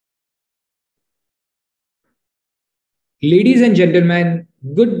Ladies and gentlemen,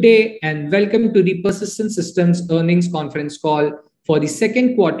 good day and welcome to the Persistent Systems earnings conference call for the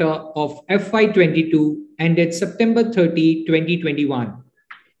second quarter of FY22 ended September 30, 2021.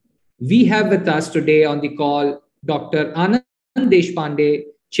 We have with us today on the call Dr. Anand Deshpande,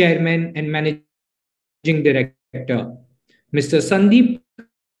 Chairman and Managing Director, Mr. Sandeep,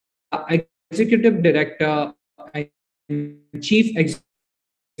 Executive Director and Chief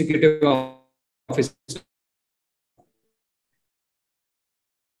Executive Officer,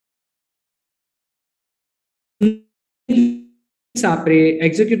 Sapre,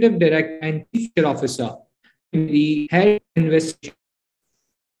 Executive Director and Chief Officer, the Head of Investigation.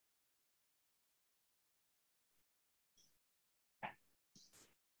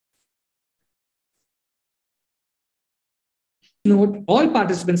 Note, all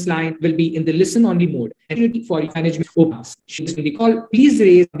participants' line will be in the listen-only mode. And for management opens. In the call, please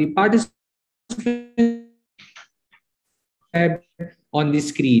raise the participant tab on the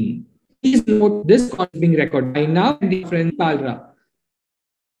screen. Please note this call is being recorded. I now the friend Palra.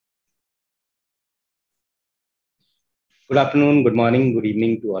 Good afternoon, good morning, good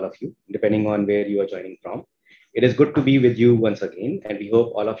evening to all of you, depending on where you are joining from. It is good to be with you once again, and we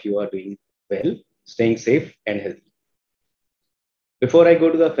hope all of you are doing well, staying safe and healthy. Before I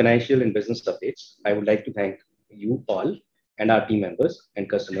go to the financial and business updates, I would like to thank you all and our team members and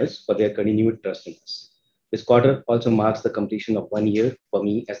customers for their continued trust in us. This quarter also marks the completion of 1 year for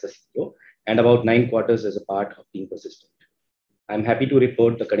me as the CEO and about 9 quarters as a part of Team Persistent. I'm happy to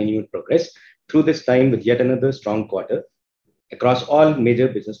report the continued progress through this time with yet another strong quarter across all major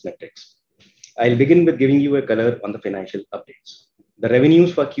business metrics. I'll begin with giving you a color on the financial updates. The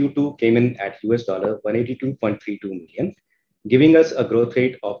revenues for Q2 came in at $182.32 million, giving us a growth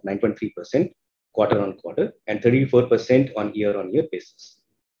rate of 9.3% quarter on quarter and 34% on year-on-year basis.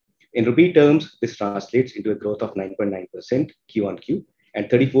 In rupee terms, this translates into a growth of 9.9% Q on Q and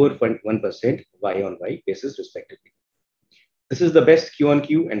 34.1% Y on Y basis respectively. This is the best Q on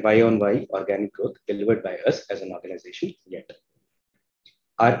Q and Y on Y organic growth delivered by us as an organization yet.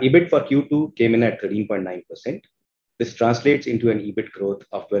 Our EBIT for Q2 came in at 13.9%. This translates into an EBIT growth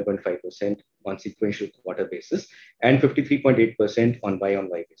of 12.5% on sequential quarter basis and 53.8% on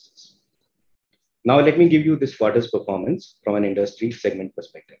Y basis. Now let me give you this quarter's performance from an industry segment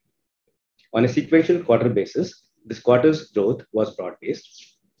perspective. On a sequential quarter basis, this quarter's growth was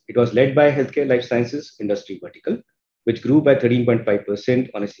broad-based. It was led by healthcare life sciences industry vertical, which grew by 13.5%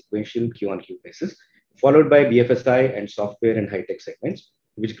 on a sequential Q on Q basis, followed by BFSI and software and high-tech segments,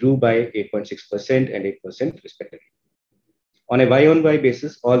 which grew by 8.6% and 8% respectively. On a Y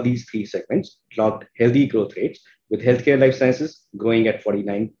basis, all these three segments clocked healthy growth rates, with healthcare life sciences growing at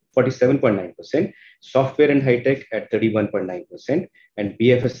 47.9%, software and high-tech at 31.9%, and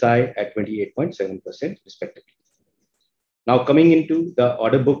BFSI at 28.7% respectively. Now coming into the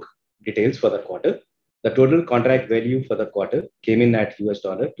order book details for the quarter, the total contract value for the quarter came in at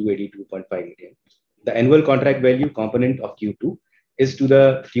 $282.5 million. The annual contract value component of Q2 is to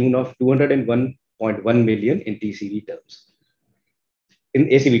the tune of $201.1 million in TCV terms. In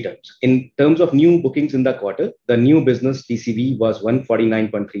ACV terms. In terms of new bookings in the quarter, the new business TCV was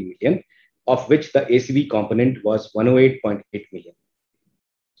 $149.3 million, of which the ACV component was $108.8 million.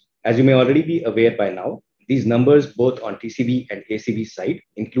 As you may already be aware by now, these numbers both on TCV and ACV side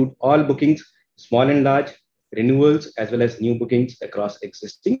include all bookings, small and large, renewals, as well as new bookings across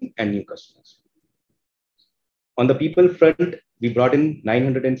existing and new customers. On the people front, we brought in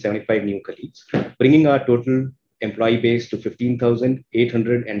 975 new colleagues, bringing our total employee base to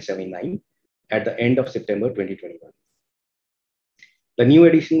 15,879 at the end of September 2021. The new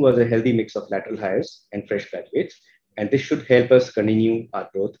addition was a healthy mix of lateral hires and fresh graduates, and this should help us continue our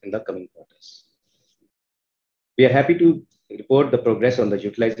growth in the coming quarters. We are happy to report the progress on the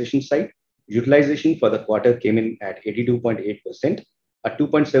utilization side. Utilization for the quarter came in at 82.8%, a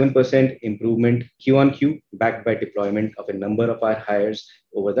 2.7% improvement Q on Q, backed by deployment of a number of our hires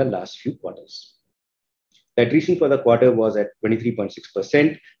over the last few quarters. The attrition for the quarter was at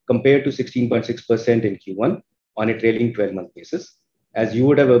 23.6% compared to 16.6% in Q1 on a trailing 12-month basis. As you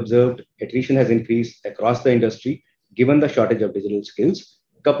would have observed, attrition has increased across the industry given the shortage of digital skills,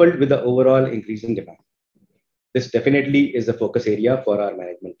 coupled with the overall increase in demand. This definitely is a focus area for our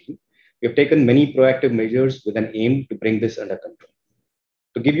management team. We have taken many proactive measures with an aim to bring this under control.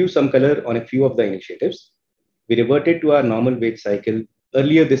 To give you some color on a few of the initiatives, we reverted to our normal wage cycle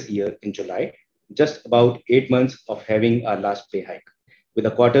earlier this year in July, just about 8 months of having our last pay hike, with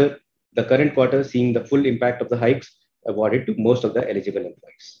the current quarter seeing the full impact of the hikes awarded to most of the eligible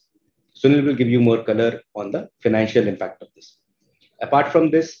employees. Sunil will give you more color on the financial impact of this. Apart from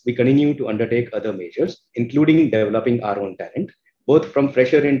this, we continue to undertake other measures, including developing our own talent, both from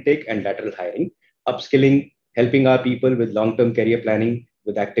fresher intake and lateral hiring, upskilling, helping our people with long-term career planning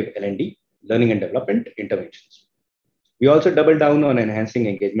with active L&D, learning and development interventions. We also double down on enhancing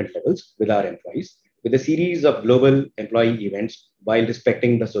engagement levels with our employees with a series of global employee events while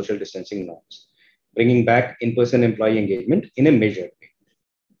respecting the social distancing norms, bringing back in-person employee engagement in a measured way.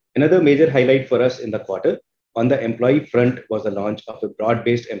 Another major highlight for us in the quarter on the employee front was the launch of a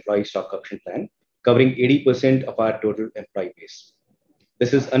broad-based employee stock option plan covering 80% of our total employee base.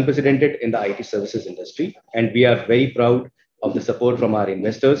 This is unprecedented in the IT services industry, and we are very proud of the support from our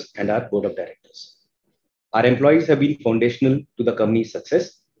investors and our board of directors. Our employees have been foundational to the company's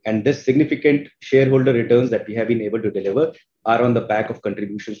success, and this significant shareholder returns that we have been able to deliver are on the back of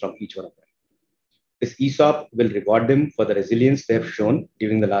contributions from each one of them. This ESOP will reward them for the resilience they have shown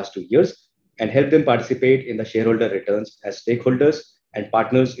during the last 2 years and help them participate in the shareholder returns as stakeholders and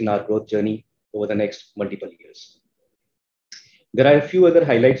partners in our growth journey over the next multiple years. There are a few other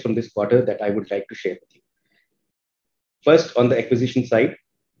highlights from this quarter that I would like to share with you. First, on the acquisition side,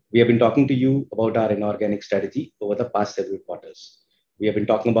 we have been talking to you about our inorganic strategy over the past several quarters. We have been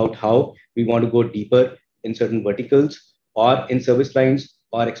talking about how we want to go deeper in certain verticals or in service lines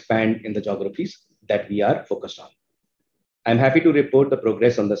or expand in the geographies that we are focused on. I'm happy to report the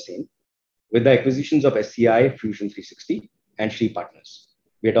progress on the same with the acquisitions of SCI, Fusion 360, and Shree Partners.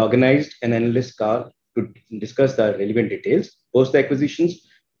 We had organized an analyst call to discuss the relevant details post the acquisitions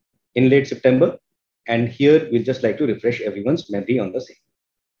in late September. And here we'd just like to refresh everyone's memory on the same.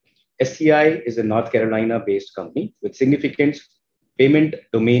 SCI is a North Carolina-based company with significant payment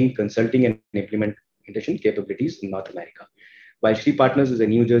domain consulting and implementation capabilities in North America, while Shree Partners is a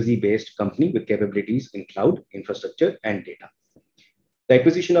New Jersey-based company with capabilities in cloud, infrastructure, and data. The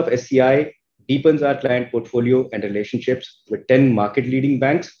acquisition of SCI deepens our client portfolio and relationships with 10 market-leading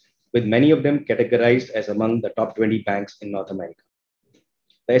banks, with many of them categorized as among the top 20 banks in North America.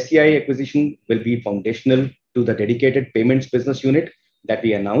 The SCI acquisition will be foundational to the dedicated payments business unit that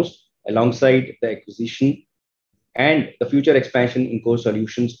we announced alongside the acquisition and the future expansion in core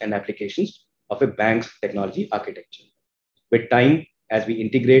solutions and applications of a bank's technology architecture. With time, as we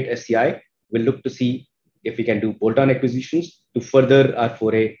integrate SCI, we'll look to see if we can do bolt-on acquisitions to further our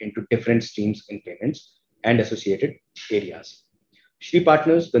foray into different streams in payments and associated areas. Shree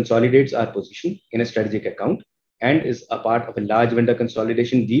Partners consolidates our position in a strategic account and is a part of a large vendor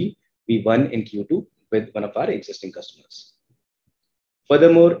consolidation deal we won in Q2 with one of our existing customers.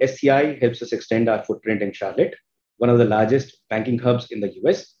 Furthermore, SCI helps us extend our footprint in Charlotte, one of the largest banking hubs in the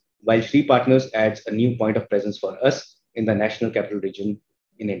US, while Shree Partners adds a new point of presence for us in the National Capital Region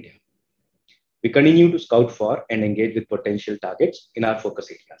in India. We continue to scout for and engage with potential targets in our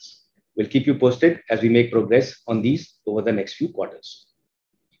focus areas. We'll keep you posted as we make progress on these over the next few quarters.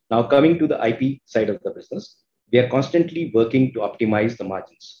 Now, coming to the IP side of the business, we are constantly working to optimize the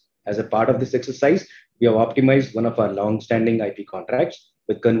margins. As a part of this exercise, we have optimized one of our long-standing IP contracts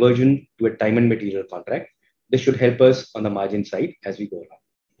with conversion to a time and material contract. This should help us on the margin side as we go along.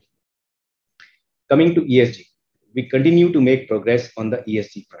 Coming to ESG, we continue to make progress on the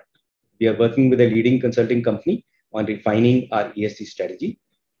ESG front. We are working with a leading consulting company on refining our ESG strategy.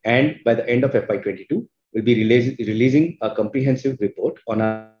 And by the end of FY22, we'll be releasing a comprehensive report on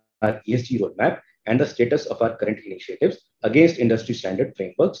our ESG roadmap and the status of our current initiatives against industry standard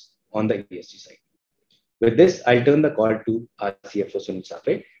frameworks on the ESG side. With this, I'll turn the call to our CFO, Sunil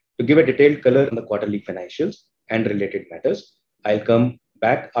Sapre, to give a detailed color on the quarterly financials and related matters. I'll come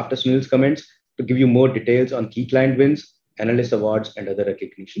back after Sunil's comments to give you more details on key client wins, analyst awards, and other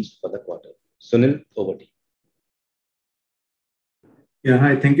recognitions for the quarter. Sunil, over to you. Yeah,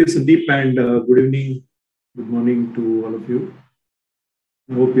 hi. Thank you, Sandeep, and good evening, good morning to all of you.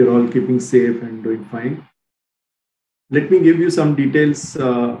 I hope you're all keeping safe and doing fine. Let me give you some details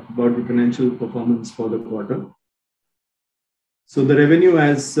about the financial performance for the quarter. So the revenue,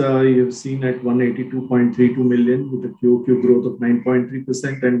 as you've seen, at 182.32 million with a QOQ growth of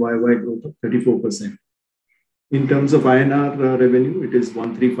 9.3% and YY growth of 34%. In terms of INR revenue, it is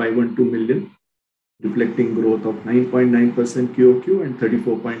 13512 million, reflecting growth of 9.9% QOQ and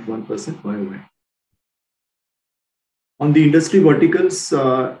 34.1% YOY. On the industry verticals,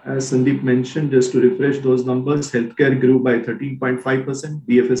 as Sandeep mentioned, just to refresh those numbers, healthcare grew by 13.5%,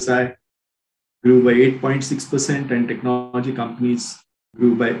 BFSI grew by 8.6%, and technology companies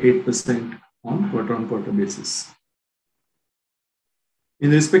grew by 8% on quarter-on-quarter basis. In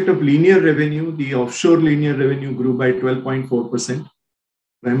respect of linear revenue, the offshore linear revenue grew by 12.4%,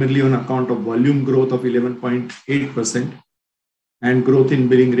 primarily on account of volume growth of 11.8% and growth in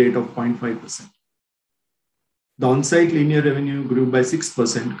billing rate of 0.5%. The on-site linear revenue grew by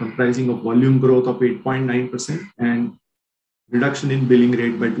 6%, comprising of volume growth of 8.9% and reduction in billing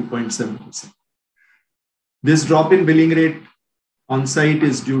rate by 2.7%. This drop in billing rate on-site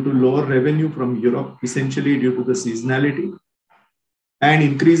is due to lower revenue from Europe, essentially due to the seasonality, and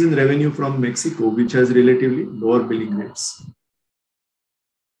increase in revenue from Mexico, which has relatively lower billing rates.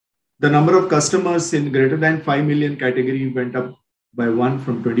 The number of customers in greater than 5 million category went up by 1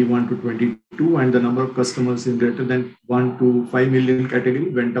 from 21 to 22, and the number of customers in greater than 1 to 5 million category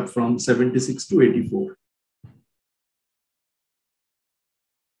went up from 76 to 84.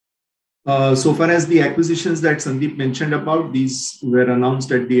 So far as the acquisitions that Sandeep mentioned about, these were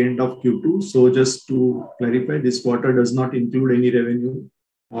announced at the end of Q2. So just to clarify, this quarter does not include any revenue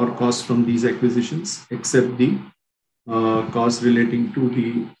or cost from these acquisitions, except the cost relating to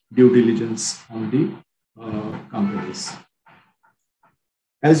the due diligence on the companies.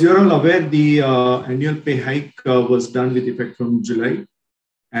 As you're all aware, the annual pay hike was done with effect from July,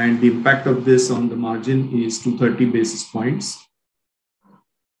 and the impact of this on the margin is 230 basis points.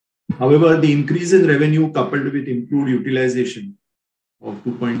 However, the increase in revenue coupled with improved utilization of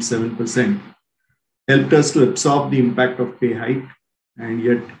 2.7% helped us to absorb the impact of pay hike and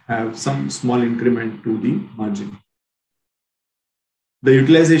yet have some small increment to the margin. The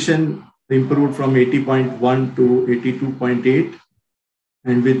utilization improved from 80.1 to 82.8,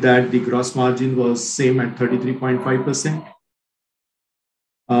 and with that, the gross margin was same at 33.5%.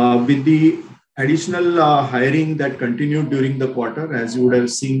 With the additional hiring that continued during the quarter, as you would have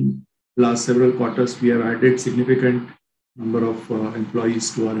seen last several quarters, we have added significant number of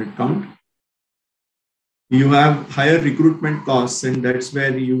employees to our headcount. You have higher recruitment costs, and that's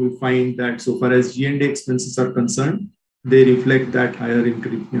where you will find that so far as G&A expenses are concerned, they reflect that higher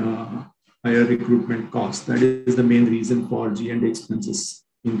recruitment cost. That is the main reason for G&A expenses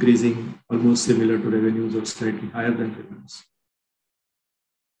increasing almost similar to revenues or slightly higher than revenues.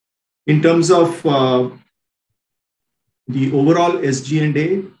 In terms of the overall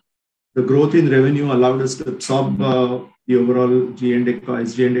SG&A, the growth in revenue allowed us to absorb the overall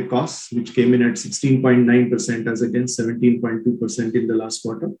SG&A costs, which came in at 16.9% as against 17.2% in the last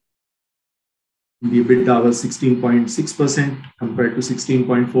quarter. The EBITDA was 16.6% compared to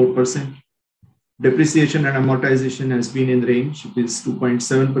 16.4%. Depreciation and amortization has been in range. It is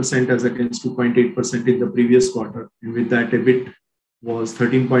 2.7% as against 2.8% in the previous quarter. And with that, EBIT was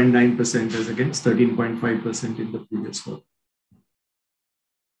 13.9% as against 13.5% in the previous quarter.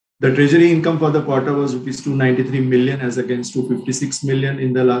 The treasury income for the quarter was rupees 293 million as against 256 million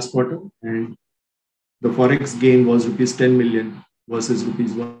in the last quarter. And the forex gain was rupees 10 million versus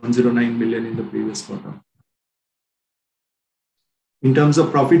rupees 109 million in the previous quarter. In terms of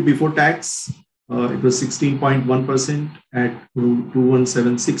profit before tax, it was 16.1% at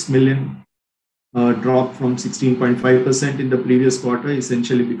 2176 million, dropped from 16.5% in the previous quarter,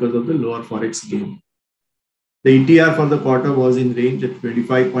 essentially because of the lower forex gain. The ETR for the quarter was in range at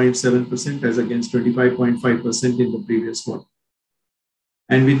 25.7% as against 25.5% in the previous quarter.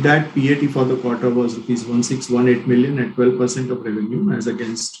 And with that, PAT for the quarter was rupees 1618 million at 12% of revenue as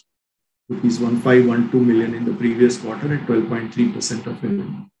against rupees 1512 million in the previous quarter at 12.3% of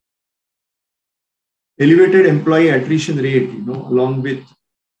revenue. Elevated employee attrition rate, along with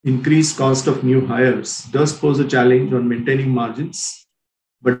increased cost of new hires, does pose a challenge on maintaining margins.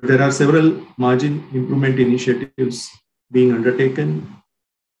 But there are several margin improvement initiatives being undertaken.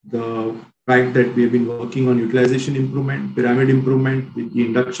 The fact that we have been working on utilization improvement, pyramid improvement with the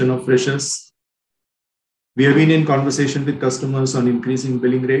induction of freshers. We have been in conversation with customers on increasing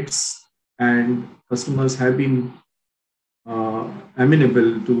billing rates, and customers have been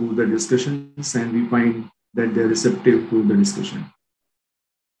amenable to the discussions, and we find that they're receptive to the discussion.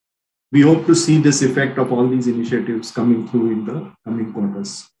 We hope to see this effect of all these initiatives coming through in the coming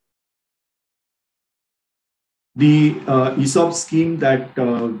quarters. The ESOP scheme that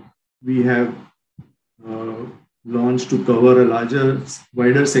we have launched to cover a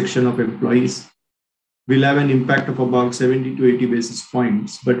wider section of employees will have an impact of about 70 to 80 basis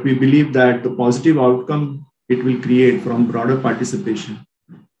points. But we believe that the positive outcome it will create from broader participation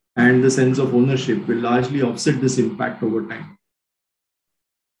and the sense of ownership will largely offset this impact over time.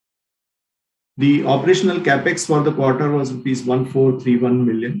 The operational capex for the quarter was rupees 1431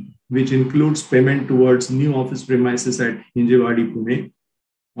 million, which includes payment towards new office premises at Hinjewadi, Pune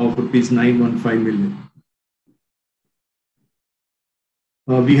of rupees 915 million.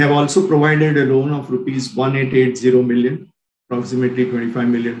 We have also provided a loan of rupees 1880 million, approximately $25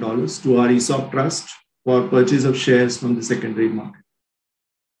 million, to our ESOP trust for purchase of shares from the secondary market.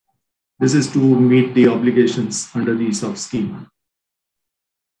 This is to meet the obligations under the ESOP scheme.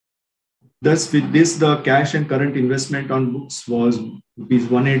 Thus, with this, the cash and current investment on books was rupees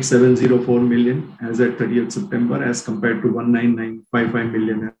 18,704 million as at 30th September, as compared to 19,955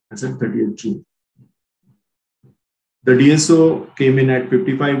 million as at 30th June. The DSO came in at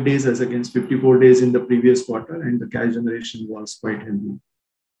 55 days as against 54 days in the previous quarter, and the cash generation was quite healthy.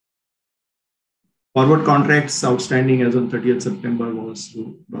 Forward contracts outstanding as on 30th September was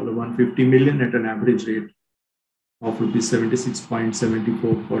 $150 million at an average rate of rupees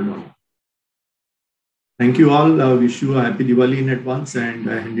 76.74 per dollar. Thank you all. Wish you a happy Diwali in advance, and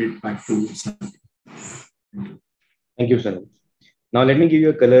I hand it back to Sandeep. Thank you. Thank you, Sunil. Now let me give you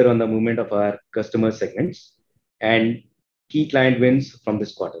a color on the movement of our customer segments and key client wins from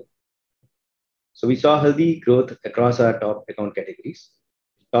this quarter. So we saw healthy growth across our top account categories.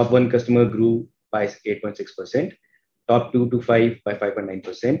 Top 1 customer grew by 8.6%, top 2 to 5 by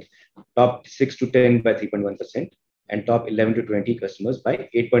 5.9%, top 6 to 10 by 3.1%, and top 11 to 20 customers by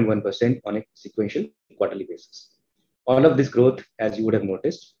 8.1% on a sequential quarterly basis. All of this growth, as you would have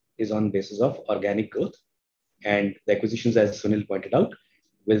noticed, is on basis of organic growth, and the acquisitions, as Sunil pointed out,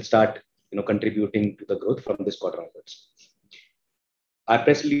 will start contributing to the growth from this quarter onwards. Our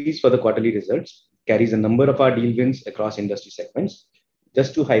press release for the quarterly results carries a number of our deal wins across industry segments.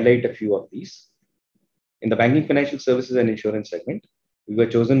 Just to highlight a few of these, in the banking, financial services, and insurance segment, we were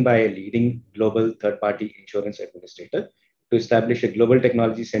chosen by a leading global third-party insurance administrator to establish a global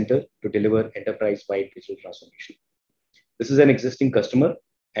technology center to deliver enterprise-wide digital transformation. This is an existing customer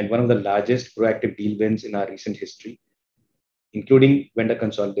and one of the largest proactive deal wins in our recent history, including vendor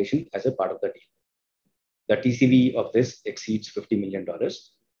consolidation as a part of the deal. The TCV of this exceeds $50 million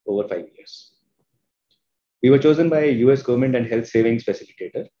over 5 years. We were chosen by a US government and health savings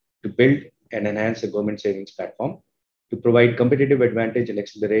facilitator to build and enhance a government savings platform to provide competitive advantage and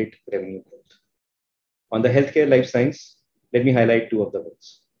accelerate revenue growth. On the healthcare life science, let me highlight 2 of the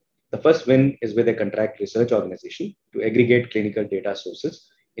wins. The first win is with a contract research organization to aggregate clinical data sources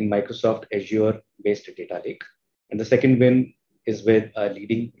in Microsoft Azure-based data lake. And the second win is with a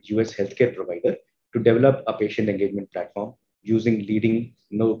leading US healthcare provider to develop a patient engagement platform using leading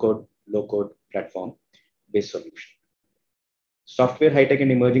no-code, low-code platform-based solution. Software, high-tech,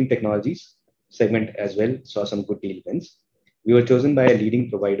 and emerging technologies segment as well saw some good deal wins. We were chosen by a leading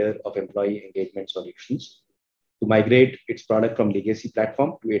provider of employee engagement solutions to migrate its product from legacy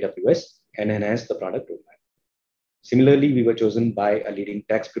platform to AWS and enhance the product roadmap. Similarly, we were chosen by a leading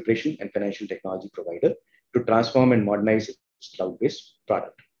tax preparation and financial technology provider to transform and modernize its cloud-based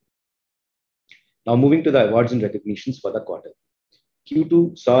product. Now moving to the awards and recognitions for the quarter.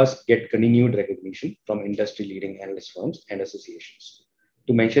 Q2 saw us get continued recognition from industry-leading analyst firms and associations.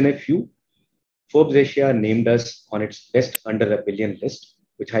 To mention a few, Forbes Asia named us on its Best Under $1 Billion list,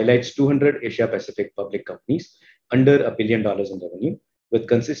 which highlights 200 Asia-Pacific public companies under $1 billion in revenue with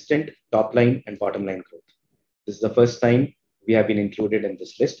consistent top-line and bottom-line growth. This is the first time we have been included in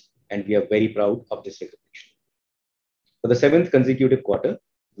this list, and we are very proud of this recognition. For the 7th consecutive quarter,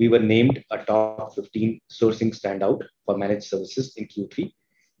 we were named a top 15 sourcing standout for managed services in Q3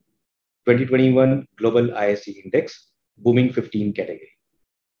 2021 Global ISE Index Booming 15 category.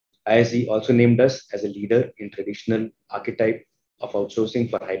 ISE also named us as a leader in traditional archetype of outsourcing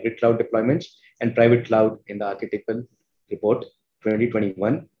for hybrid cloud deployments and private cloud in the archetypal report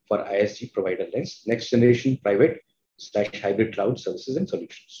 2021 for ISG Provider Lens, next generation private/hybrid cloud services and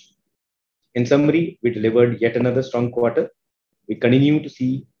solutions. In summary, we delivered yet another strong quarter. We continue to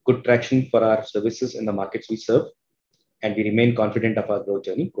see good traction for our services in the markets we serve, and we remain confident of our growth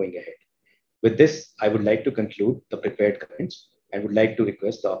journey going ahead. With this, I would like to conclude the prepared comments and would like to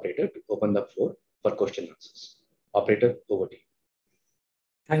request the operator to open the floor for question and answers. Operator, over to you.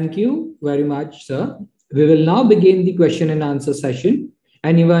 Thank you very much, sir. We will now begin the question and answer session.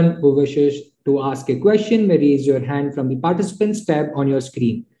 Anyone who wishes to ask a question may raise your hand from the participants tab on your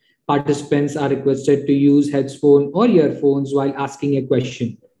screen. Participants are requested to use headphones or earphones while asking a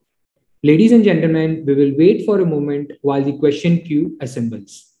question. Ladies and gentlemen, we will wait for a moment while the question queue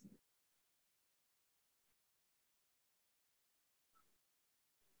assembles.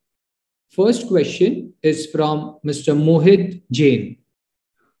 First question is from Mr. Mohit Jain.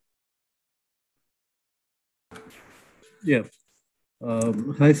 Yeah.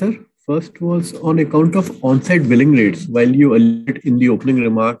 Hi, sir. First was on account of on-site billing rates. While you alluded in the opening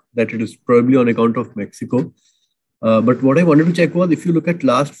remark that it is probably on account of Mexico, but what I wanted to check was if you look at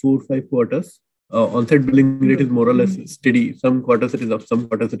last 4 or 5 quarters, on-site billing rate is more or less steady. Some quarters it is up, some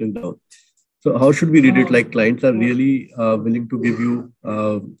quarters it is down. So how should we read it? Like clients are really willing to give you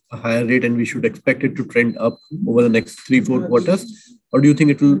a higher rate and we should expect it to trend up over the next 3-4 quarters? Or do you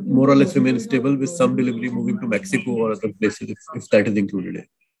think it will more or less remain stable with some delivery moving to Mexico or other places if that is included?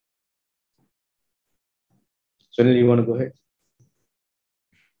 Sunil, you want to go ahead?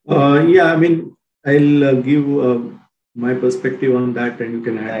 Yeah, I mean, I'll give my perspective on that, and you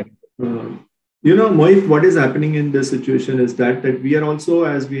can add. Mohit, what is happening in this situation is that we are also,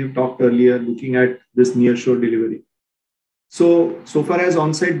 as we have talked earlier, looking at this nearshore delivery. So far as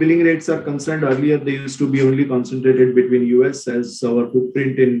on-site billing rates are concerned, earlier they used to be only concentrated between US, as our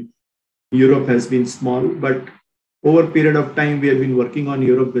footprint in Europe has been small, but over a period of time, we have been working on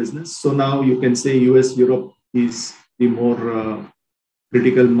Europe business. So now you can say US, Europe is the more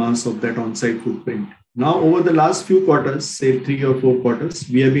critical mass of that on-site footprint. Now, over the last few quarters, say 3 or 4 quarters,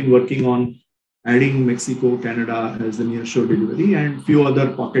 we have been working on adding Mexico, Canada as the nearshore delivery, and few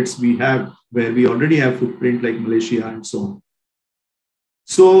other pockets we have where we already have footprint like Malaysia and so on.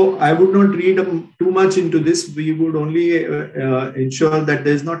 So I would not read too much into this. We would only ensure that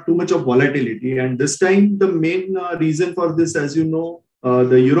there is not too much of volatility. And this time, the main reason for this, as you know,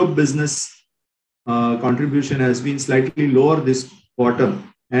 the Europe business contribution has been slightly lower this quarter.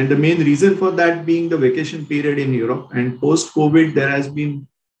 And the main reason for that being the vacation period in Europe. And post-COVID, there has been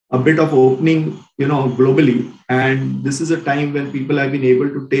a bit of opening, globally. And this is a time when people have been able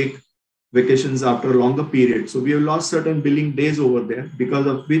to take vacations after a longer period. So we have lost certain billing days over there, because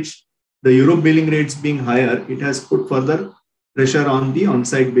of which the Europe billing rates being higher, it has put further pressure on the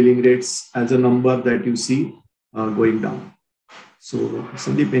on-site billing rates as a number that you see going down. So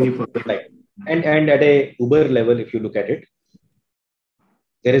Sandeep, any further? Right. And at a Uber level, if you look at it,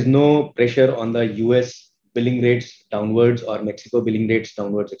 there is no pressure on the US billing rates downwards or Mexico billing rates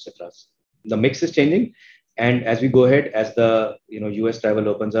downwards, etc. The mix is changing, and as we go ahead, as the US travel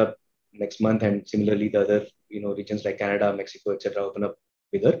opens up next month, and similarly the other regions like Canada, Mexico, etc. open up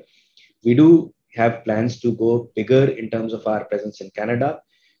bigger, we do have plans to go bigger in terms of our presence in Canada,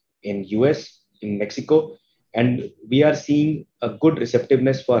 in US, in Mexico, and we are seeing a good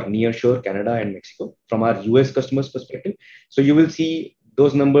receptiveness for nearshore Canada and Mexico from our US customers' perspective. So you will see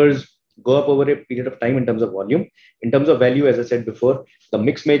those numbers go up over a period of time in terms of volume. In terms of value, as I said before, the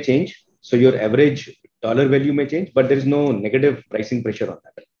mix may change. So your average dollar value may change, but there is no negative pricing pressure on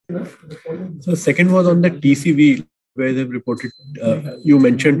that. So second was on the TCV, where they've reported, you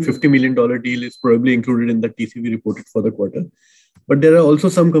mentioned $50 million deal is probably included in the TCV reported for the quarter. But there are also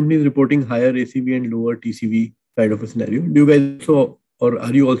some companies reporting higher ACV and lower TCV kind of a scenario. Do you guys also, or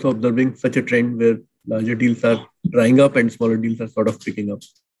are you also observing such a trend where larger deals are drying up and smaller deals are sort of picking up?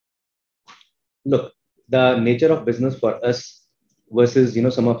 Look, the nature of business for us versus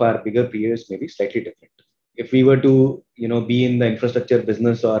some of our bigger peers may be slightly different. If we were to be in the infrastructure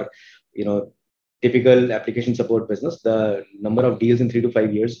business or typical application support business, the number of deals in 3 to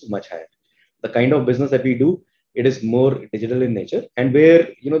 5 years is much higher. The kind of business that we do, it is more digital in nature, and where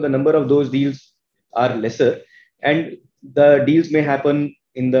the number of those deals are lesser, and the deals may happen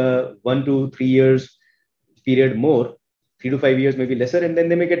in the 1 to 3 years period more. 3 to 5 years may be lesser, and then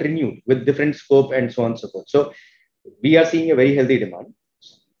they may get renewed with different scope and so on and so forth. So we are seeing a very healthy demand.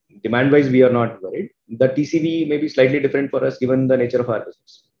 Demand-wise, we are not worried. The TCV may be slightly different for us given the nature of our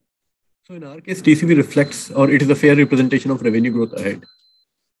business. So in our case, TCV reflects, or it is a fair representation of revenue growth ahead?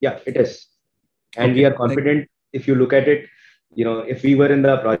 Yeah, it is. And we are confident. If you look at it, if we were in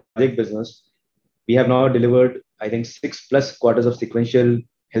the project business, we have now delivered, I think, 6+ quarters of sequential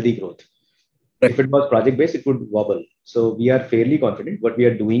healthy growth. If it was project-based, it would wobble. So we are fairly confident. What we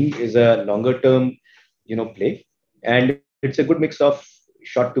are doing is a longer-term, play, and it's a good mix of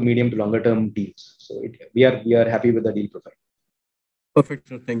short to medium to longer-term deals. So we are happy with the deal profile. Perfect,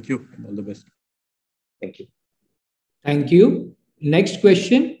 sir. Thank you. All the best. Thank you. Thank you. Next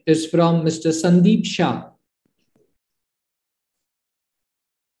question is from Mr. Sandeep Shah.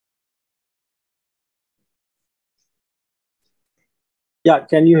 Yeah,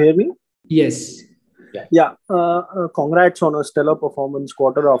 can you hear me? Yes. Yeah. Congrats on a stellar performance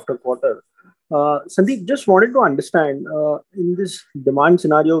quarter after quarter. Sandeep, just wanted to understand, in this demand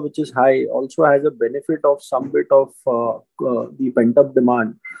scenario, which is high, also has a benefit of some bit of the pent-up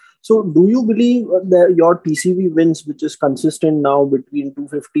demand. So do you believe that your TCV wins, which is consistent now between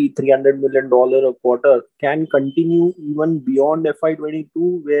 $250-300 million a quarter, can continue even beyond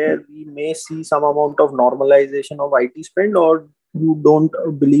FY22, where we may see some amount of normalization of IT spend, or you don't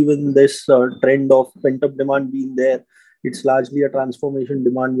believe in this trend of pent-up demand being there? It's largely a transformation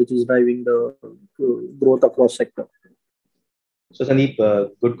demand which is driving the growth across sector. So Sandeep,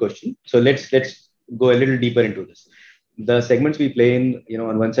 good question. So let's go a little deeper into this. The segments we play in,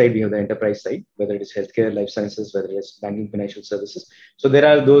 on one side, we have the enterprise side, whether it is healthcare, life sciences, whether it's banking, financial services. So there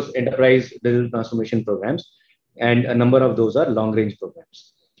are those enterprise digital transformation programs, and a number of those are long-range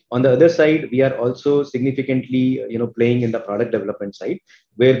programs. On the other side, we are also significantly, playing in the product development side,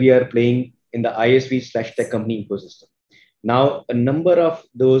 where we are playing in the ISV/tech company ecosystem. Now, a number of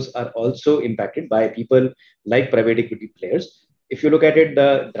those are also impacted by people like private equity players. If you look at it,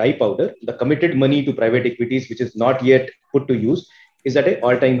 the dry powder, the committed money to private equities, which is not yet put to use, is at an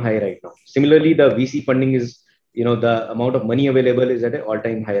all-time high right now. Similarly, the VC funding is, the amount of money available is at an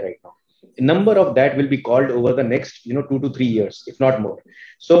all-time high right now. A number of that will be called over the next, 2 to 3 years, if not more.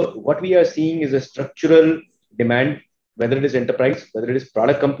 So what we are seeing is a structural demand, whether it is enterprise, whether it is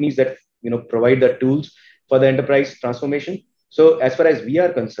product companies that, provide the tools for the enterprise transformation. So as far as we are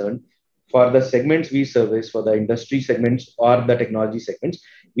concerned, for the segments we service, for the industry segments or the technology segments,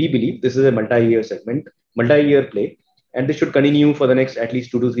 we believe this is a multi-year segment, multi-year play, and this should continue for the next at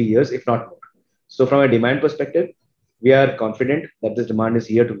least 2 to 3 years, if not more. So from a demand perspective, we are confident that this demand is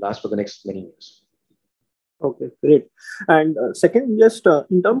here to last for the next many years. Okay, great. And second, just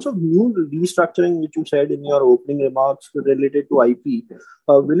in terms of new restructuring, which you said in your opening remarks related to IP,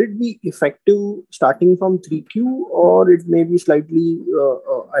 will it be effective starting from 3Q, or it may be slightly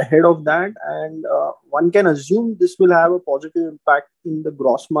ahead of that? And one can assume this will have a positive impact in the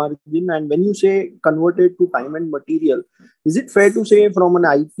gross margin. And when you say converted to time and material, is it fair to say from an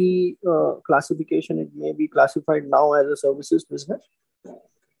IP classification, it may be classified now as a services business?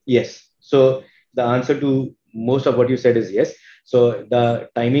 Yes. So the answer to most of what you said is yes. So the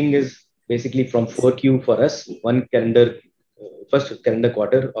timing is basically from 4Q for us, first calendar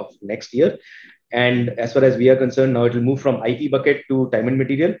quarter of next year. And as far as we are concerned, now it will move from IP bucket to time and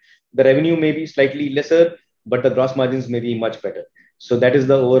material. The revenue may be slightly lesser, but the gross margins may be much better. So that is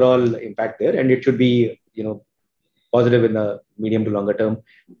the overall impact there. And it should be, positive in the medium to longer term,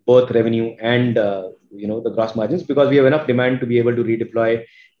 both revenue and, the gross margins, because we have enough demand to be able to redeploy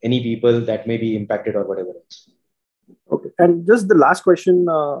any people that may be impacted or whatever else. Okay. And just the last question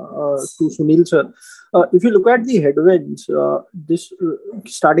to Sunil sir. If you look at the headwinds, this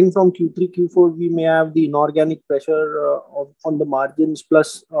starting from Q3, Q4, we may have the inorganic pressure on the margins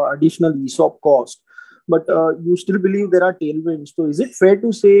plus additional ESOP cost. But you still believe there are tailwinds. So is it fair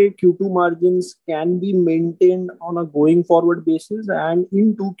to say Q2 margins can be maintained on a going forward basis? And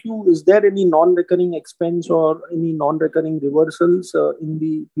in 2Q, is there any non-recurring expense or any non-recurring reversals in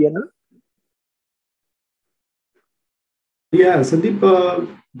the P&L? Yeah, Sandeep,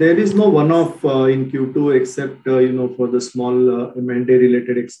 there is no one-off in Q2 except, for the small M&A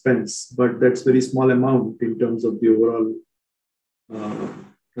related expense, but that's very small amount in terms of the overall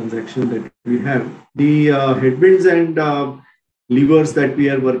transaction that we have. The headwinds and levers that we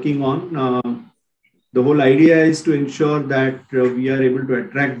are working on, the whole idea is to ensure that we are able to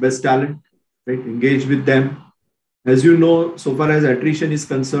attract best talent, right? Engage with them. As you know, so far as attrition is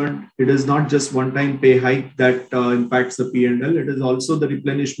concerned, it is not just one-time pay hike that impacts the P&L. It is also the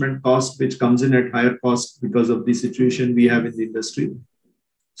replenishment cost, which comes in at higher cost because of the situation we have in the industry.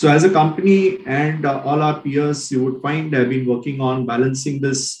 So as a company and all our peers, you would find have been working on balancing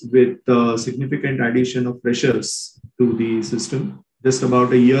this with significant addition of freshers to the system. Just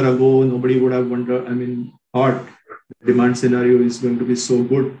about a year ago, nobody would have thought the demand scenario is going to be so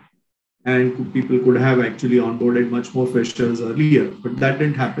good and people could have actually onboarded much more freshers earlier, but that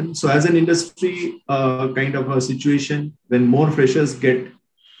didn't happen. So as an industry kind of a situation, when more freshers get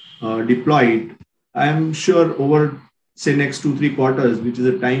deployed, I'm sure over say next 2-3 quarters, which is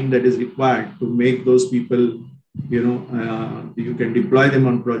a time that is required to make those people, you can deploy them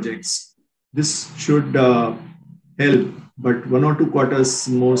on projects. This should help, but 1 or 2 quarters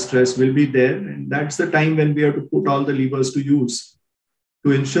more stress will be there. And that's the time when we have to put all the levers to use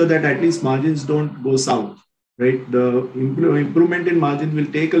to ensure that at least margins don't go south, right? The improvement in margin will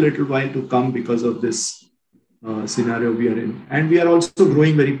take a little while to come because of this scenario we are in. And we are also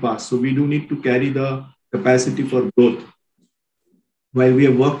growing very fast. So we do need to carry the capacity for growth. While we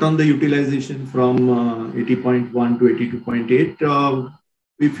have worked on the utilization from 80.1 to 82.8,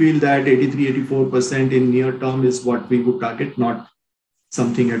 we feel that 83-84% in near term is what we would target, not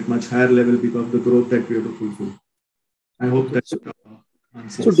something at much higher level because of the growth that we have to fulfill. I hope that's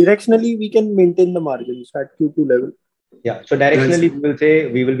answers. So directionally, we can maintain the margins at Q2 level. Yeah. So directionally, we will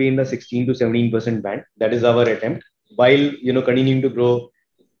say we will be in the 16 to 17% band. That is our attempt, while continuing to grow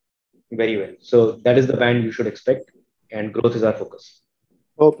very well. So that is the band you should expect, and growth is our focus.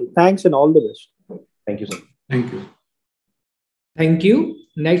 Okay. Thanks and all the best. Thank you, sir. Thank you. Thank you.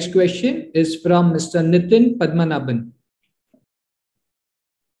 Next question is from Mr. Nitin Padmanabhan.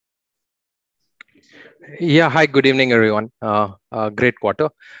 Yeah, hi, good evening, everyone. Great quarter.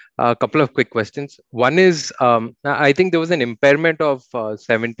 A couple of quick questions. One is, I think there was an impairment of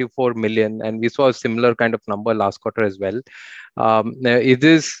 74 million, and we saw a similar kind of number last quarter as well. Is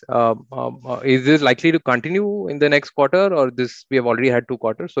this likely to continue in the next quarter, or this we have already had 2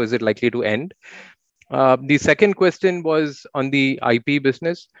 quarters, so is it likely to end? The second question was on the IP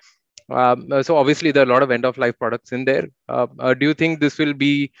business. So obviously there are a lot of end-of-life products in there. Do you think this will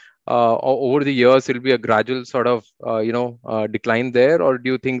be over the years, it will be a gradual sort of decline there, or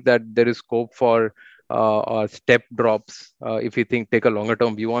do you think that there is scope for step drops if you take a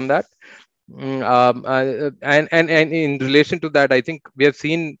longer-term view on that? And in relation to that, I think we have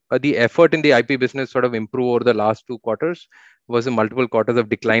seen the effort in the IP business sort of improve over the last 2 quarters. Was the multiple quarters of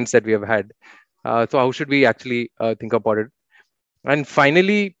declines that we have had. So how should we actually think about it? And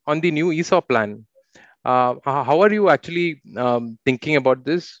finally, on the new ESOP plan, how are you actually thinking about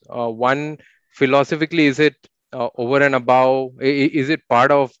this? One, philosophically, is it over and above? Is it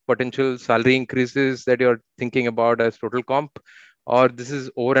part of potential salary increases that you're thinking about as total comp? Or this is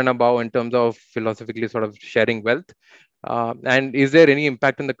over and above in terms of philosophically sort of sharing wealth? And is there any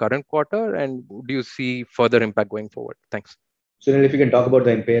impact in the current quarter? And do you see further impact going forward? Thanks. So if you can talk about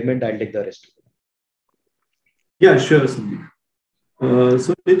the impairment, I'll take the rest. Yeah, sure, Sandeep.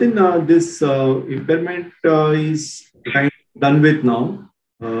 So Nitin, this impairment is kind of done with now.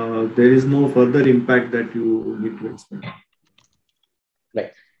 There is no further impact that you need to expect.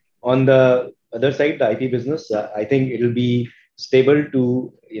 Right. On the other side, the IP business, I think it will be stable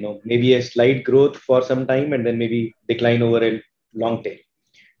to maybe a slight growth for some time and then maybe decline over a long tail.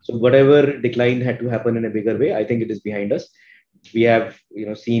 So whatever decline had to happen in a bigger way, I think it is behind us. We have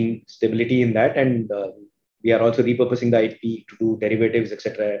seen stability in that, and we are also repurposing the IP to do derivatives,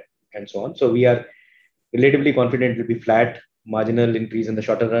 etc., and so on. So we are relatively confident it will be flat, marginal increase in the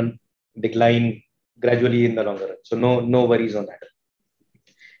shorter run, decline gradually in the longer run. So no worries on that.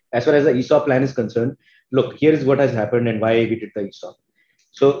 As far as the ESOP plan is concerned, look, here is what has happened and why we did the ESOP.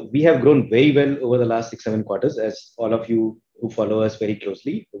 So we have grown very well over the last 6-7 quarters, as all of you who follow us very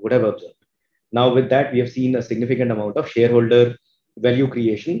closely would have observed. Now with that, we have seen a significant amount of shareholder value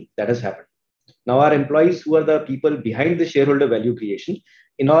creation that has happened. Now our employees, who are the people behind the shareholder value creation,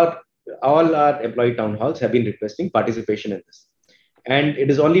 in all our employee town halls have been requesting participation in this. And it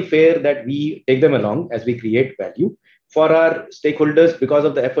is only fair that we take them along as we create value for our stakeholders because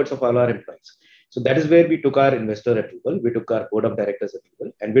of the efforts of all our employees. So that is where we took our investor approval, we took our board of directors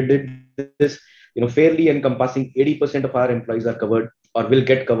approval, and we did this fairly encompassing 80% of our employees are covered or will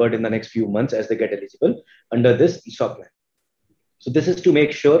get covered in the next few months as they get eligible under this ESOP plan. So this is to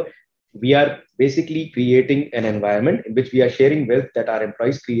make sure we are basically creating an environment in which we are sharing wealth that our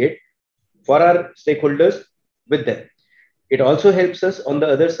employees create for our stakeholders with them. It also helps us on the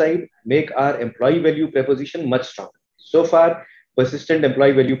other side make our employee value proposition much stronger. So far, Persistent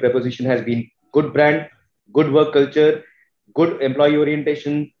employee value proposition has been good brand, good work culture, good employee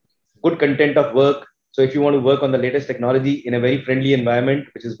orientation, good content of work. So if you want to work on the latest technology in a very friendly environment,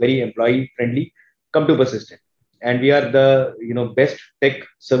 which is very employee friendly, come to Persistent. And we are the best tech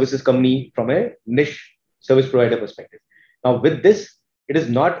services company from a niche service provider perspective. Now with this, it is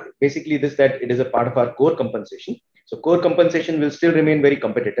not basically this that it is a part of our core compensation. So core compensation will still remain very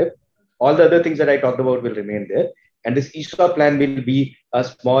competitive. All the other things that I talked about will remain there. And this ESOP plan will be a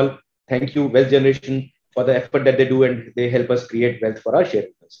small thank you wealth generation for the effort that they do, and they help us create wealth for our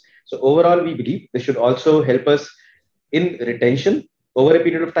shareholders. So overall, we believe this should also help us in retention over a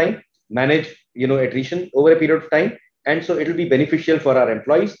period of time, manage attrition over a period of time, and so it will be beneficial for our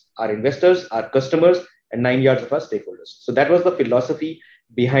employees, our investors, our customers, and 9 yards of our stakeholders. So that was the philosophy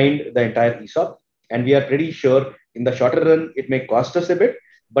behind the entire ESOP, and we are pretty sure in the shorter run it may cost us a bit,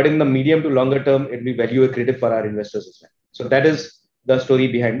 but in the medium to longer term it will be value accretive for our investors as well. So that is the story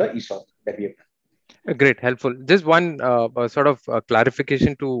behind the ESOP that we have done. Great, helpful. Just one sort of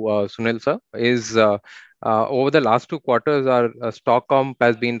clarification to Sunil sir is over the last 2 quarters, our stock comp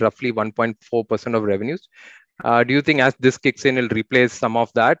has been roughly 1.4% of revenues. Do you think as this kicks in, it'll replace some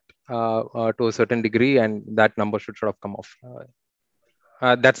of that to a certain degree, and that number should sort of come off?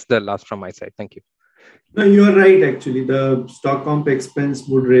 That's the last from my side. Thank you. No, you are right. Actually, the stock comp expense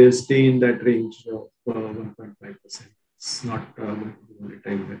would stay in that range of 1.5%. It's not going to be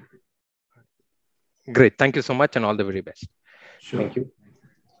time that way. Great. Thank you so much, and all the very best. Sure. Thank you.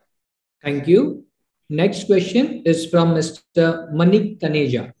 Thank you. Next question is from Mr. Manik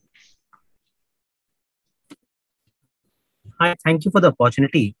Taneja. Hi, thank you for the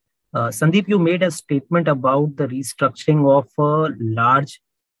opportunity. Sandeep, you made a statement about the restructuring of a large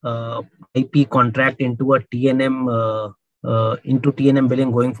IP contract into a T&M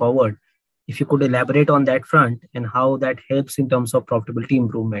billing going forward. If you could elaborate on that front and how that helps in terms of profitability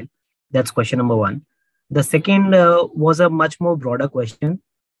improvement. That's question number one. The second was a much more broader question,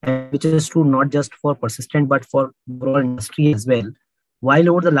 and which is true not just for Persistent, but for overall industry as well. While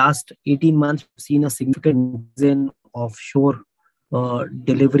over the last 18 months, we've seen a significant increase in offshore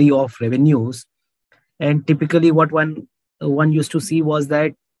delivery of revenues. And typically what one used to see was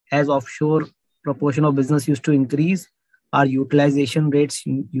that as offshore proportion of business used to increase, our utilization rates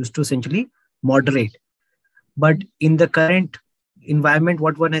used to essentially moderate. But in the current environment,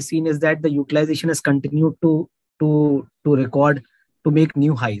 what one has seen is that the utilization has continued to record, to make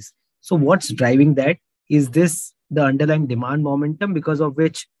new highs. So what's driving that? Is this the underlying demand momentum because of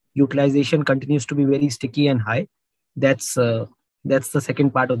which utilization continues to be very sticky and high? That's the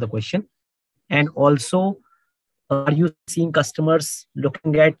second part of the question. And also, are you seeing customers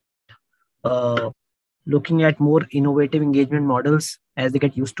looking at more innovative engagement models as they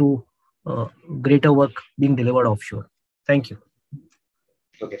get used to greater work being delivered offshore? Thank you.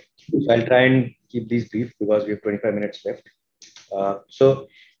 Okay, so I'll try and keep these brief because we have 25 minutes left. So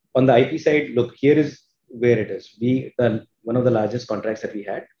on the IP side, look, here is where it is. One of the largest contracts that we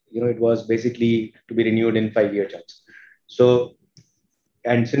had, it was basically to be renewed in 5-year chunks. So,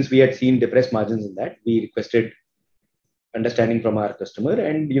 and since we had seen depressed margins in that, we requested understanding from our customer,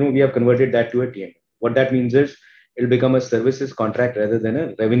 and we have converted that to a TM. What that means is it'll become a services contract rather than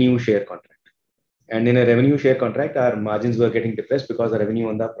a revenue share contract. And in a revenue share contract, our margins were getting depressed because the revenue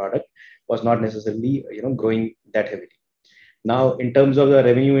on the product was not necessarily growing that heavily. Now, in terms of the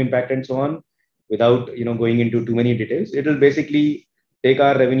revenue impact and so on, without going into too many details, it will basically take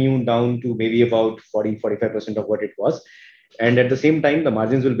our revenue down to maybe about 40-45% of what it was. And at the same time, the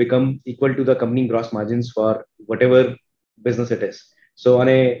margins will become equal to the company gross margins for whatever business it is. So on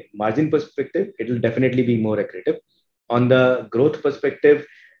a margin perspective, it will definitely be more accretive. On the growth perspective,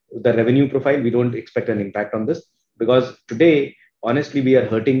 the revenue profile, we don't expect an impact on this because today, honestly, we are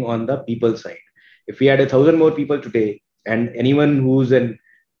hurting on the people side. If we had 1,000 more people today, and anyone who's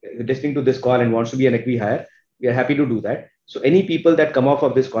listening to this call and wants to be an acqui-hire, we are happy to do that. So any people that come off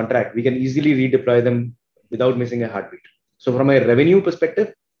of this contract, we can easily redeploy them without missing a heartbeat. So from a revenue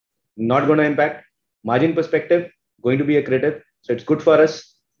perspective, not going to impact. Margin perspective, going to be accretive. So it's good for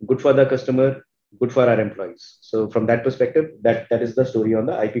us, good for the customer, good for our employees. So from that perspective, that is the story on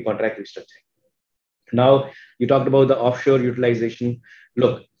the IP contract restructuring. Now, you talked about the offshore utilization.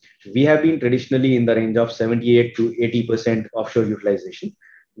 Look, we have been traditionally in the range of 78 to 80% offshore utilization.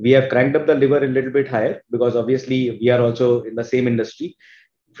 We have cranked up the lever a little bit higher because obviously we are also in the same industry,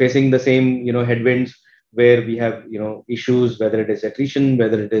 facing the same headwinds where we have issues, whether it is attrition,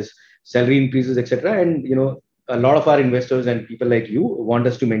 whether it is salary increases, etc. And a lot of our investors and people like you want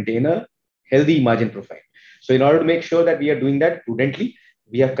us to maintain a healthy margin profile. So in order to make sure that we are doing that prudently,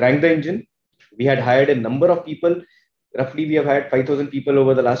 we have cranked the engine. We had hired a number of people. Roughly, we have had 5,000 people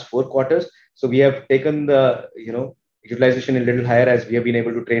over the last 4 quarters. So we have taken the utilization a little higher as we have been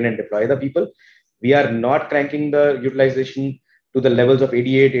able to train and deploy the people. We are not cranking the utilization to the levels of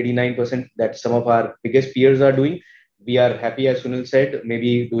 88, 89% that some of our biggest peers are doing. We are happy, as Sunil said,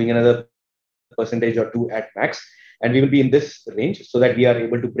 maybe doing another percentage or 2 at max. And we will be in this range so that we are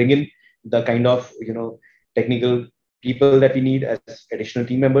able to bring in the kind of technical people that we need as additional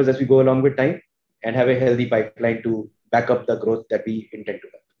team members as we go along with time and have a healthy pipeline to back up the growth that we intend to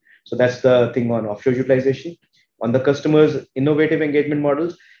have. So that's the thing on offshore utilization. On the customers' innovative engagement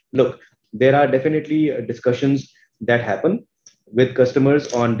models, look, there are definitely discussions that happen with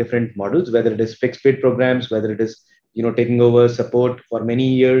customers on different models, whether it is fixed bid programs, whether it is taking over support for many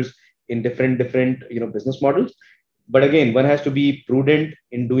years in different business models. But again, one has to be prudent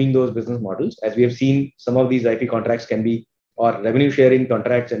in doing those business models. As we have seen, some of these IP contracts can be, or revenue sharing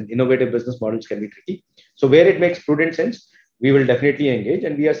contracts and innovative business models can be tricky. So where it makes prudent sense, we will definitely engage,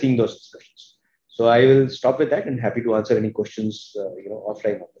 and we are seeing those discussions. So I will stop with that and happy to answer any questions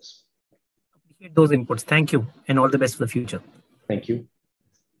offline on this. Appreciate those inputs. Thank you, and all the best for the future. Thank you.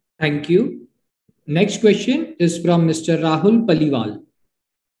 Thank you. Next question is from Mr. Rahul Paliwal.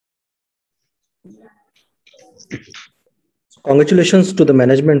 Congratulations to the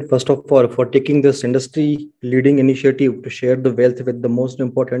management, first of all, for taking this industry-leading initiative to share the wealth with the most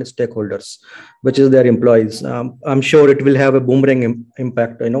important stakeholders, which is their employees. I'm sure it will have a boomerang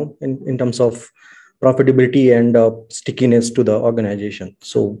impact, in terms of profitability and stickiness to the organization.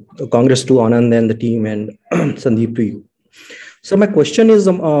 So, congrats to Anand and the team, and Sandeep to you. So my question is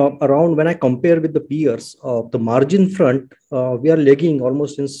around when I compare with the peers, the margin front, we are lagging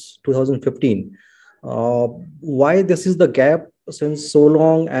almost since 2015. Why this is the gap since so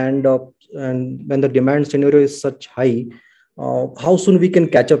long, and when the demand scenario is such high, how soon we can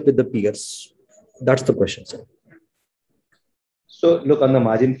catch up with the peers? That's the question, sir. So look, on the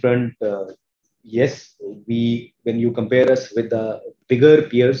margin front, yes, when you compare us with the bigger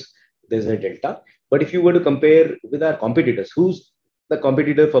peers, there's a delta. But if you were to compare with our competitors, who's the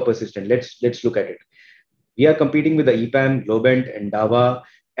competitor for Persistent? Let's look at it. We are competing with the EPAM, Globant, and Dava,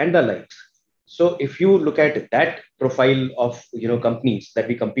 and the likes. So if you look at that profile of companies that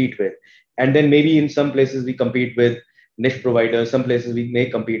we compete with, and then maybe in some places we compete with niche providers, some places we may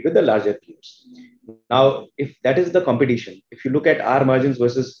compete with the larger players. Now, if that is the competition, if you look at our margins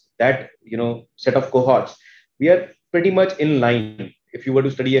versus that set of cohorts, we are pretty much in line if you were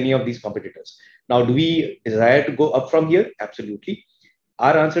to study any of these competitors. Now, do we desire to go up from here? Absolutely.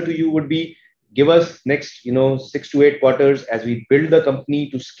 Our answer to you would be, give us next 6 to 8 quarters as we build the company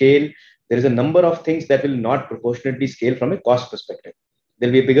to scale. There is a number of things that will not proportionately scale from a cost perspective.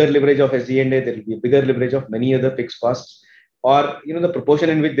 There'll be a bigger leverage of SG&A, there will be a bigger leverage of many other fixed costs, or the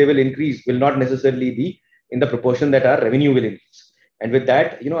proportion in which they will increase will not necessarily be in the proportion that our revenue will increase. And with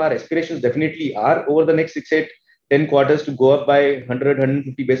that, our aspirations definitely are over the next 6, 8, 10 quarters to go up by 100,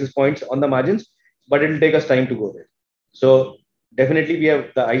 150 basis points on the margins, but it'll take us time to go there. So definitely we have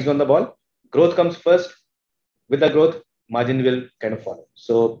the eyes on the ball. Growth comes first. With the growth, margin will kind of follow.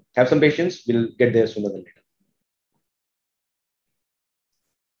 So have some patience. We'll get there sooner than later.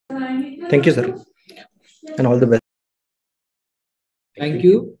 Thank you, sir. And all the best. Thank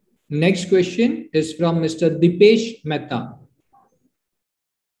you. Next question is from Mr. Dipesh Mehta.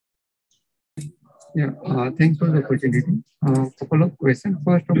 Yeah, thanks for the opportunity. Couple of questions.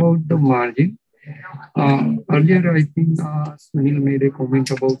 First, about the margin. Earlier, I think Sunil made a comment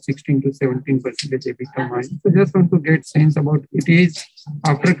about 16 to 17% EBITDA margin. So just want to get sense about it is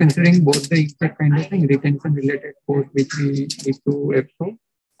after considering both the impact kind of thing, retention related cost which we need to absorb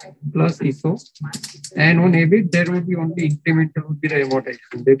plus ESO, and on EBIT there would be only incremental would be the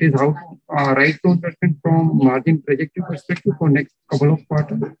amortization. That is how right to understand from margin trajectory perspective for next couple of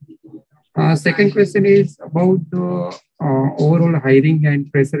quarters. Second question is about the overall hiring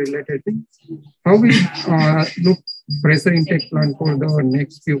and pressure related things. How we look pressure intake plan for the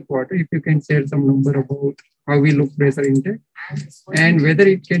next few quarters? If you can share some number about how we look pressure intake and whether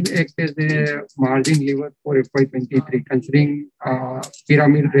it can act as a margin lever for FY23 considering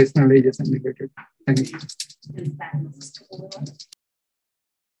pyramid rationalization related. Thank you.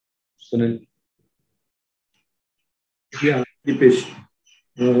 Sunil. Yeah, Dipesh.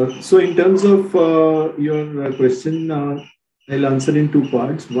 So in terms of your question, I'll answer in two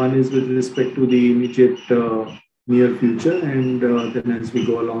parts. One is with respect to the immediate near future, and then as we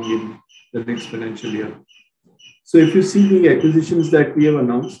go along in the next financial year. So if you see the acquisitions that we have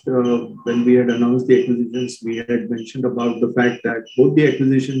announced, when we had announced the acquisitions, we had mentioned about the fact that both the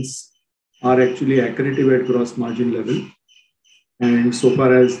acquisitions are actually accretive at gross margin level. And so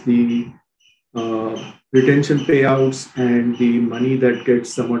far as the retention payouts and the money that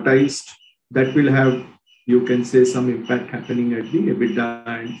gets amortized, that will have, you can say, some impact happening at the EBITDA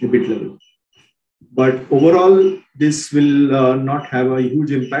and EBIT level. But overall, this will not have a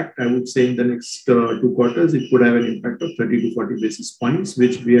huge impact. I would say in the next 2 quarters, it could have an impact of 30 to 40 basis points,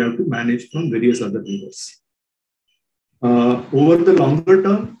 which we have to manage from various other levers. Over the longer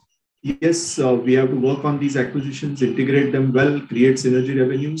term, yes, we have to work on these acquisitions, integrate them well, create synergy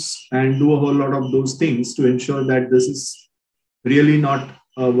revenues, and do a whole lot of those things to ensure that this is really not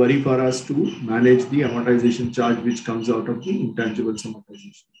a worry for us to manage the amortization charge which comes out of the intangibles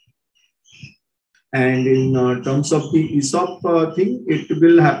amortization. And in terms of the ESOP thing, it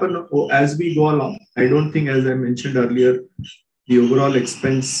will happen as we go along. I don't think, as I mentioned earlier, the overall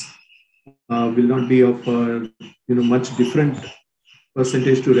expense will not be of much different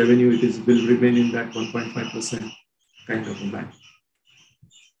percentage to revenue. It will remain in that 1.5% kind of a band.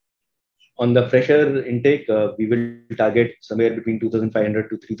 On the fresher intake, we will target somewhere between 2,500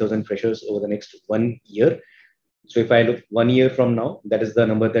 to 3,000 freshers over the next 1 year. So if I look 1 year from now, that is the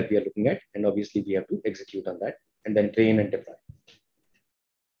number that we are looking at. And obviously we have to execute on that and then train and deploy.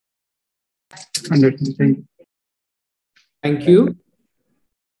 Understood. Thank you. Thank you.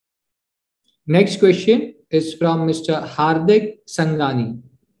 Next question is from Mr. Hardik Sangani.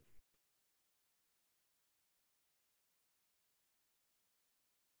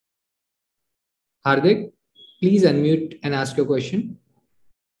 Hardik, please unmute and ask your question.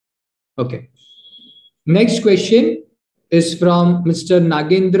 Okay. Next question is from Mr.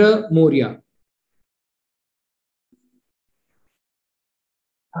 Nagendra Moria.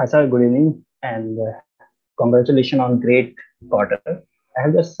 Hi, sir. Good evening and congratulations on great quarter. I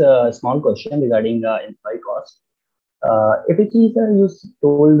have just a small question regarding employee cost. If it is, you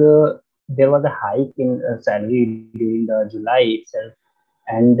told there was a hike in salary during July itself,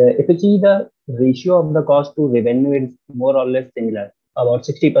 And if you see the ratio of the cost to revenue is more or less similar, about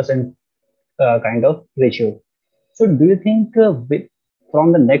 60% kind of ratio. So do you think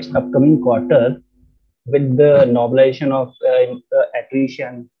from the next upcoming quarter, with the normalization of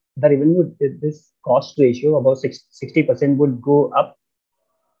attrition, the revenue, this cost ratio about 60% would go up,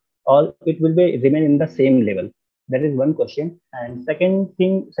 or it will be remain in the same level? That is one question. And second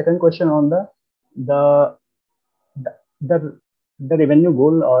question on the the, the the revenue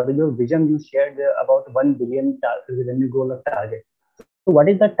goal or your vision you shared about 1 billion revenue goal of target. So what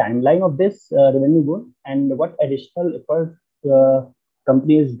is the timeline of this revenue goal, and what additional effort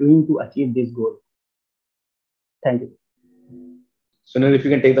company is doing to achieve this goal? Thank you. Sunil, if you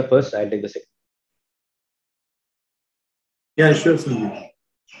can take the first, I'll take the second. Yeah, sure, Sandeep.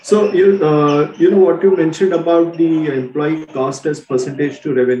 So you know what you mentioned about the employee cost as percentage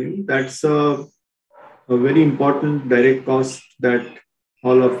to revenue. That's a very important direct cost that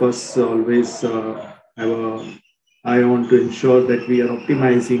all of us always have a eye on to ensure that we are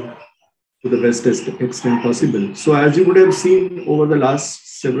optimizing to the best extent possible. So as you would have seen over the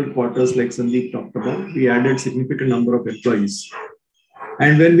last several quarters, like Sandeep talked about, we added significant number of employees.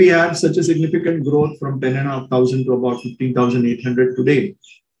 And when we have such a significant growth from 10,500 to about 15,800 today,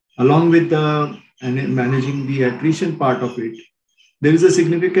 along with managing the attrition part of it, there is a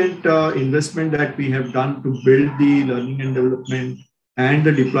significant investment that we have done to build the learning and development and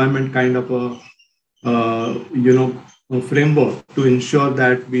the deployment kind of a framework to ensure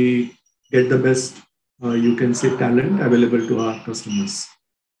that we get the best, you can say, talent available to our customers.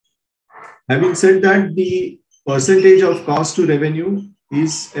 Having said that, the percentage of cost to revenue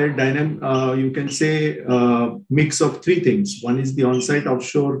is a dynamic, you can say, mix of three things. One is the on-site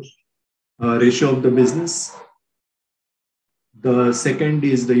offshore ratio of the business. The second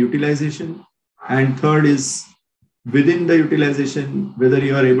is the utilization. And third is within the utilization, whether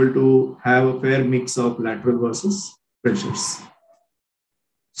you are able to have a fair mix of lateral versus freshers.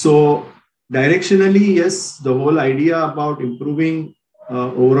 So directionally, yes, the whole idea about improving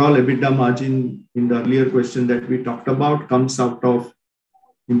overall EBITDA margin in the earlier question that we talked about comes out of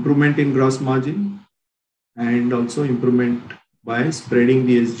improvement in gross margin and also improvement by spreading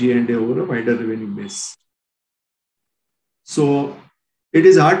the SG&A over a wider revenue base. So it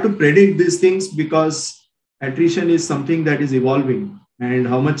is hard to predict these things because attrition is something that is evolving, and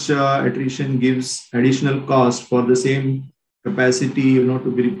how much attrition gives additional cost for the same capacity,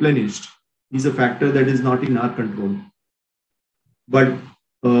 to be replenished is a factor that is not in our control. But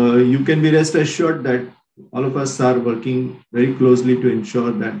you can be rest assured that all of us are working very closely to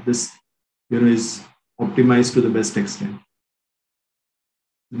ensure that this, is optimized to the best extent.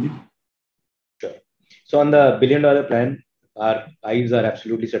 Sure. So on the $1 billion plan, our eyes are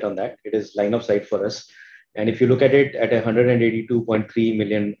absolutely set on that. It is line of sight for us. And if you look at it at $182.3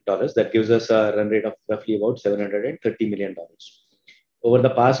 million, that gives us a run rate of roughly about $730 million. Over the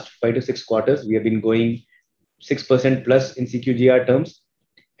past 5 to 6 quarters, we have been going 6% plus in CQGR terms.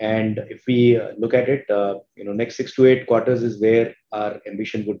 And if we look at it, next 6 to 8 quarters is where our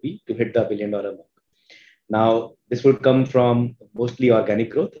ambition would be to hit the $1 billion mark. Now, this would come from mostly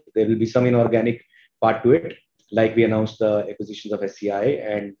organic growth. There will be some inorganic part to it, like we announced the acquisitions of SCI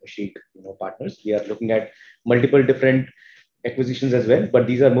and Sheik, partners. We are looking at multiple different acquisitions as well, but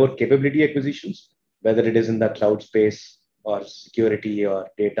these are more capability acquisitions, whether it is in the cloud space or security or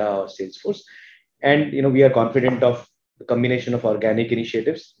data or Salesforce. And we are confident of the combination of organic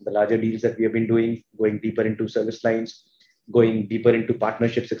initiatives, the larger deals that we have been doing, going deeper into service lines, going deeper into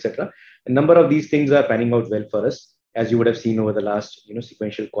partnerships, etc. A number of these things are panning out well for us, as you would have seen over the last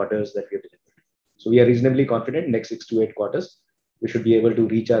sequential quarters that we have delivered. So we are reasonably confident next 6 to 8 quarters, we should be able to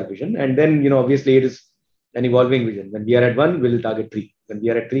reach our vision. And then, obviously it is an evolving vision. When we are at 1, we'll target 3. When we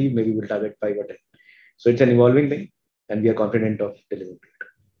are at 3, maybe we'll target 5 or 10. So it's an evolving thing, and we are confident of delivering it.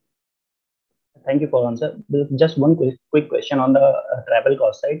 Thank you for answer. Just one quick question on the travel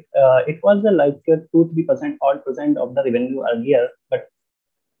cost side. It was like 2-3% odd percent of the revenue earlier, but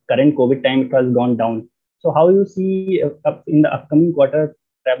current COVID time it has gone down. So how you see in the upcoming quarter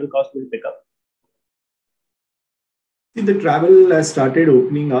travel cost will pick up? See, the travel has started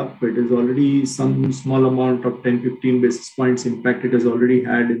opening up. It is already some small amount of 10-15 basis points impact it has already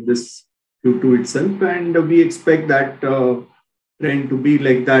had in this Q2 itself, and we expect that trend to be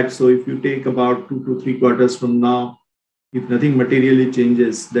like that. So if you take about 2 to 3 quarters from now, if nothing materially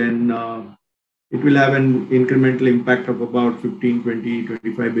changes, then it will have an incremental impact of about 15, 20,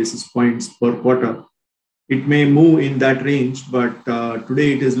 25 basis points per quarter. It may move in that range, but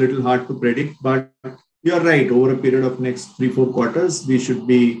today it is a little hard to predict. But you are right, over a period of next 3-4 quarters, we should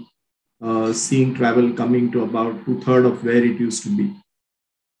be seeing travel coming to about 2/3 of where it used to be.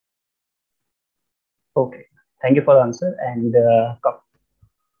 Okay. Thank you for the answer. And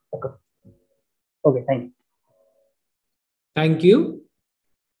okay, thank you. Thank you.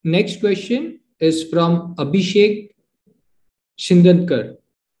 Next question is from Abhishek Shindankar.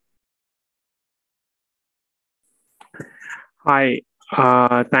 Hi,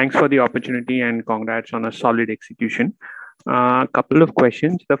 thanks for the opportunity and congrats on a solid execution. A couple of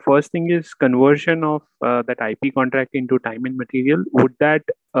questions. The first thing is conversion of that IP contract into time and material. Would that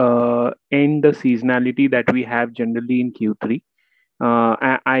end the seasonality that we have generally in Q3?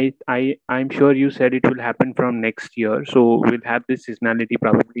 I'm sure you said it will happen from next year, so we'll have this seasonality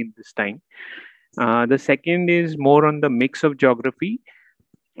probably in this time. The second is more on the mix of geography.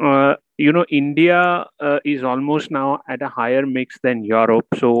 India is almost now at a higher mix than Europe.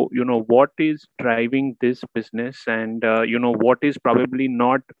 So, what is driving this business, and what is probably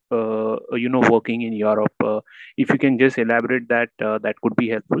not, working in Europe? If you can just elaborate that, that could be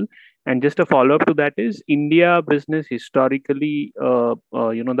helpful. And just a follow up to that is India business historically,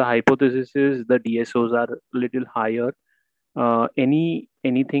 the hypothesis is the DSOs are a little higher.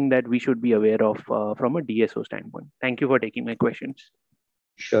 Anything that we should be aware of from a DSO standpoint? Thank you for taking my questions.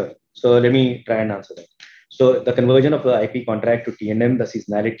 Sure. So let me try and answer that. So the conversion of the IP contract to T&M, the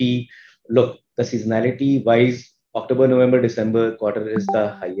seasonality, look, the seasonality wise, October, November, December quarter is the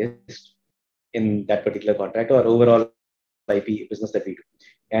highest in that particular contract or overall IP business that we do.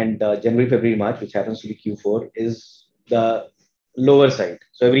 And January, February, March, which happens to be Q4, is the lower side.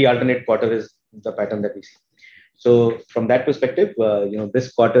 So every alternate quarter is the pattern that we see. So from that perspective,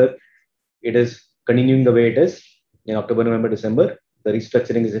 this quarter, it is continuing the way it is in October, November, December. The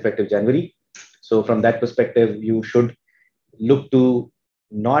restructuring is effective January. So from that perspective, you should look to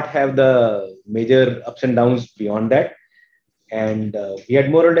not have the major ups and downs beyond that. And we had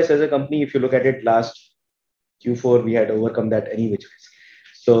more or less as a company, if you look at it last Q4, we had overcome that any which ways.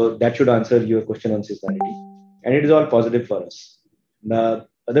 So that should answer your question on seasonality. And it is all positive for us. The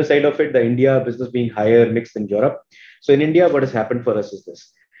other side of it, the India business being higher mix than Europe. So in India, what has happened for us is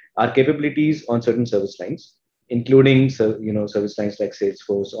this. Our capabilities on certain service lines, including service lines like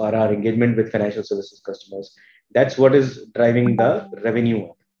Salesforce or our engagement with financial services customers. That's what is driving the revenue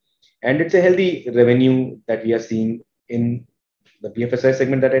up. And it's a healthy revenue that we are seeing in the BFSI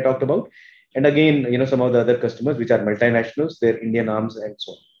segment that I talked about. And again, some of the other customers, which are multinationals, they're Indian arms and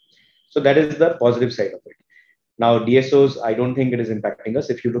so on. So that is the positive side of it. Now, DSOs, I don't think it is impacting us.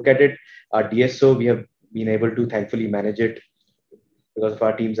 If you look at it, our DSO, we have been able to thankfully manage it because of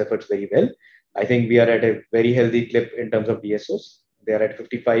our team's efforts very well. I think we are at a very healthy clip in terms of DSOs. They are at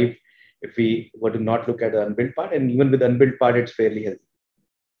 55 if we were to not look at the unbilled part. And even with the unbilled part, it's fairly healthy.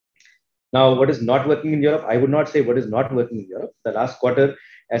 Now, what is not working in Europe? I would not say what is not working in Europe. The last quarter,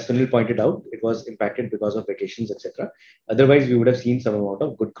 as Sunil pointed out, it was impacted because of vacations, etc. Otherwise, we would have seen some amount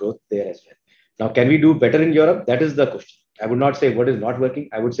of good growth there as well. Now, can we do better in Europe? That is the question. I would not say what is not working.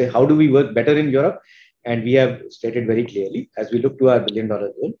 I would say, how do we work better in Europe? And we have stated very clearly, as we look to our $1 billion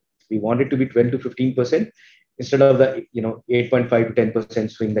goal, we want it to be 12 to 15% instead of the 8.5 to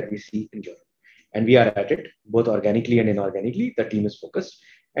 10% swing that we see in Europe. And we are at it, both organically and inorganically. The team is focused.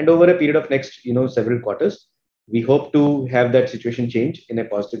 And over a period of next several quarters, we hope to have that situation change in a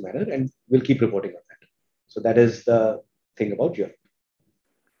positive manner, and we'll keep reporting on that. So that is the thing about Europe.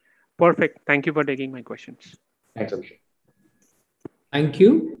 Perfect. Thank you for taking my questions. Thanks, Abhishek. Thank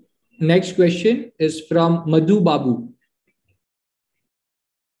you. Next question is from Madhu Babu.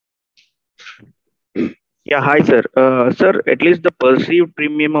 Yeah, hi, sir. Sir, at least the perceived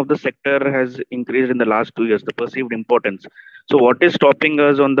premium of the sector has increased in the last 2 years, the perceived importance. So what is stopping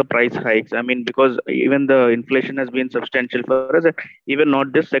us on the price hikes? I mean, because even the inflation has been substantial for us, even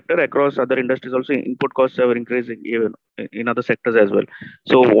not this sector, across other industries also, input costs are increasing even in other sectors as well.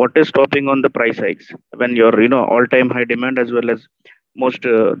 So what is stopping on the price hikes when your, all-time high demand as well as most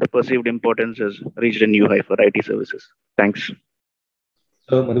the perceived importance has reached a new high for IT services? Thanks.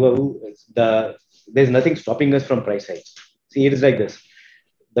 So, Madhu Babu, there's nothing stopping us from price hikes. See, it is like this.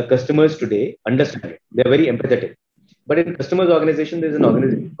 The customers today understand it. They're very empathetic. But in customers' organization, there's an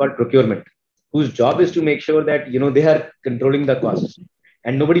organization called procurement, whose job is to make sure that, they are controlling the costs.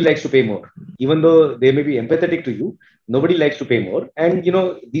 And nobody likes to pay more. Even though they may be empathetic to you, nobody likes to pay more. And,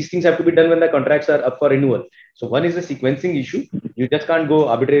 these things have to be done when the contracts are up for renewal. So one is a sequencing issue. You just can't go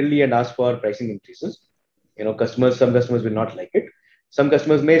arbitrarily and ask for pricing increases. Some customers will not like it. Some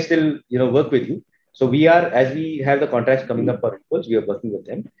customers may still, work with you. So we are, as we have the contracts coming up for renewals, we are working with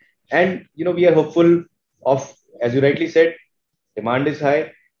them. And, we are hopeful of, as you rightly said, demand is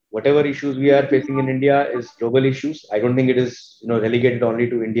high. Whatever issues we are facing in India is global issues. I don't think it is, relegated only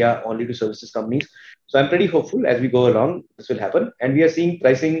to India, only to services companies. So I'm pretty hopeful as we go along, this will happen. And we are seeing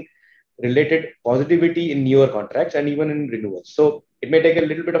pricing related positivity in newer contracts and even in renewals. So it may take a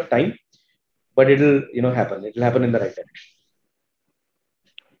little bit of time, but it'll happen. It'll happen in the right direction.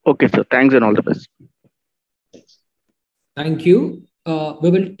 Okay, sir. Thanks and all the best. Thank you. We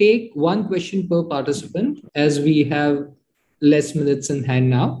will take one question per participant as we have less minutes in hand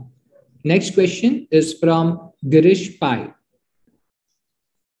now. Next question is from Girish Pai.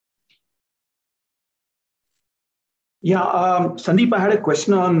 Yeah, Sandeep, I had a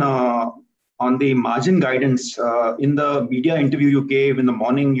question on the margin guidance. In the media interview you gave in the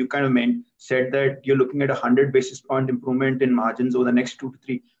morning, you kind of said that you're looking at 100 basis point improvement in margins over the next 2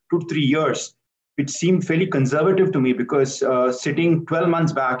 to 3 years, which seemed fairly conservative to me because sitting 12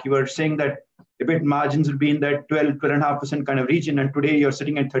 months back, you were saying that EBIT margins would be in that 12.5% kind of region, and today you're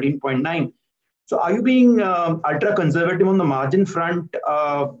sitting at 13.9. So are you being ultra conservative on the margin front?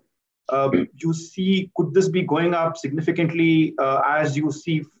 You see, could this be going up significantly as you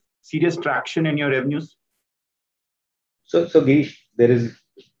see serious traction in your revenues? So Girish, there is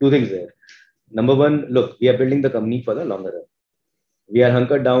two things there. Number one, look, we are building the company for the longer run. We are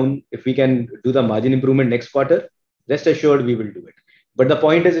hunkered down. If we can do the margin improvement next quarter, rest assured we will do it. But the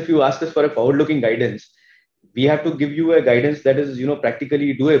point is, if you ask us for a forward-looking guidance, we have to give you a guidance that is,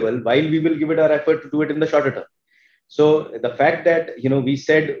 practically doable, while we will give it our effort to do it in the shorter term. So the fact that, we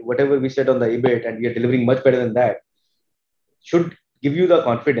said whatever we said on the EBIT and we are delivering much better than that should give you the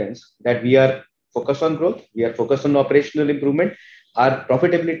confidence that we are focused on growth. We are focused on operational improvement. Our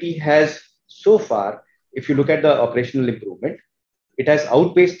profitability has so far, if you look at the operational improvement, it has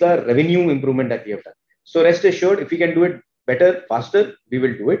outpaced the revenue improvement that we have done. So rest assured, if we can do it better, faster, we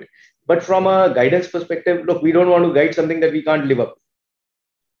will do it. But from a guidance perspective, look, we don't want to guide something that we can't live up to.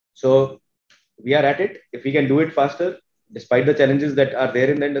 So we are at it. If we can do it faster, despite the challenges that are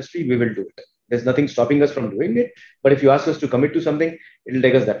there in the industry, we will do it. There's nothing stopping us from doing it. But if you ask us to commit to something, it'll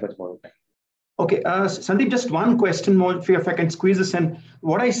take us that much more time. Okay, Sandeep, just one question more, if I can squeeze this in.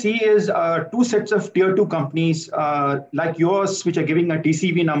 What I see is two sets of tier 2 companies like yours, which are giving a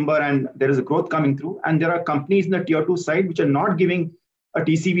TCV number and there is a growth coming through. And there are companies in the tier 2 side which are not giving a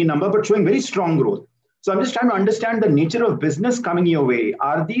TCV number, but showing very strong growth. So I'm just trying to understand the nature of business coming your way.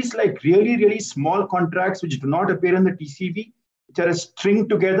 Are these like really, really small contracts which do not appear in the TCV, which are strung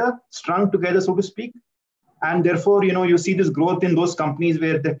together, so to speak? And therefore, you see this growth in those companies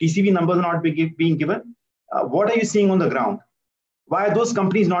where the TCV numbers are not being given. What are you seeing on the ground? Why are those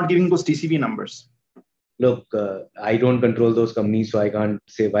companies not giving those TCV numbers? Look, I don't control those companies, so I can't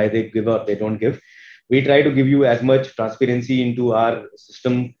say why they give or they don't give. We try to give you as much transparency into our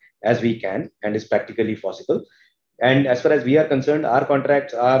system as we can and is practically possible. And as far as we are concerned, our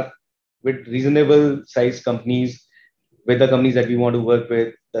contracts are with reasonable size companies, with the companies that we want to work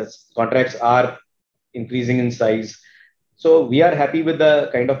with. The contracts are increasing in size. So we are happy with the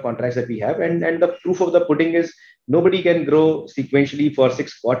kind of contracts that we have. And the proof of the pudding is nobody can grow sequentially for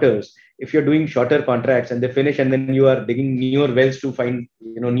 6 quarters if you're doing shorter contracts and they finish and then you are digging newer wells to find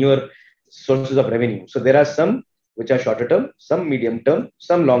newer sources of revenue. So there are some which are shorter term, some medium term,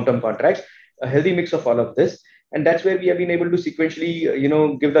 some long term contracts, a healthy mix of all of this. And that's where we have been able to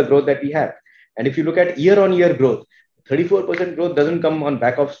sequentially give the growth that we have. And if you look at year-on-year growth, 34% growth doesn't come on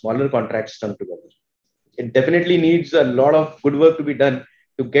back of smaller contracts strung together. It definitely needs a lot of good work to be done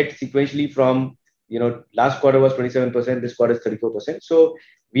to get sequentially from, last quarter was 27%, this quarter is 34%. So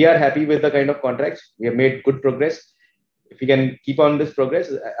we are happy with the kind of contracts. We have made good progress. If we can keep on this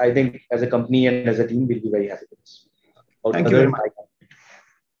progress, I think as a company and as a team, we'll be very happy with this. Thank you very much.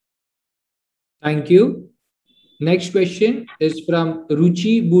 Thank you. Next question is from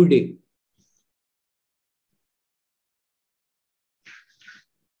Ruchi Bude.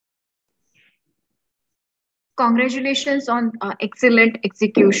 Congratulations on excellent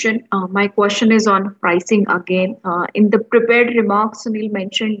execution. My question is on pricing again. In the prepared remarks, Sunil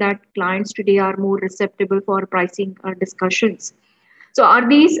mentioned that clients today are more receptive for pricing discussions. So are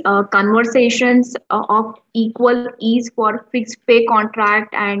these conversations of equal ease for fixed pay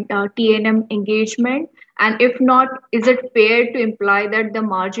contract and T&M engagement? And if not, is it fair to imply that the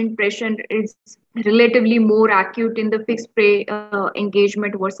margin pressure is relatively more acute in the fixed pay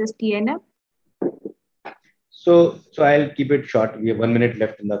engagement versus T&M? So I'll keep it short. We have 1 minute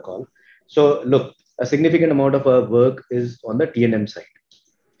left in the call. So look, a significant amount of our work is on the T&M side,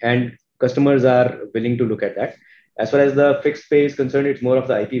 and customers are willing to look at that. As far as the fixed pay is concerned, it's more of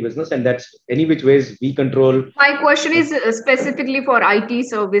the IP business, and that's any which ways we control. My question is specifically for IT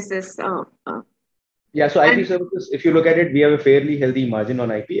services. Yeah, so IP services, if you look at it, we have a fairly healthy margin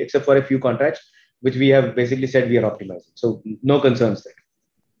on IP, except for a few contracts, which we have basically said we are optimizing. So no concerns there.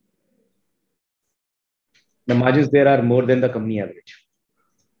 The margins there are more than the company average.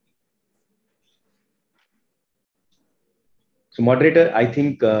 So moderator, I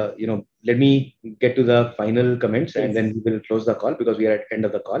think, let me get to the final comments and then we will close the call because we are at the end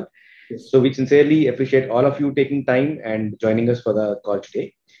of the call. So we sincerely appreciate all of you taking time and joining us for the call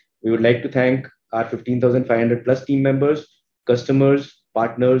today. We would like to thank our 15,500 plus team members, customers,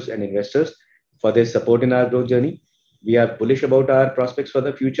 partners, and investors for their support in our growth journey. We are bullish about our prospects for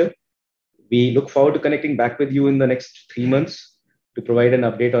the future. We look forward to connecting back with you in the next 3 months to provide an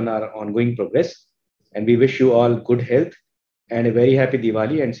update on our ongoing progress. And we wish you all good health and a very happy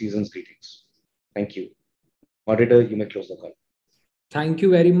Diwali and season's greetings. Thank you. Moderator, you may close the call. Thank you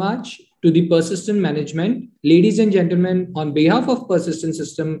very much to the Persistent management. Ladies and gentlemen, on behalf of Persistent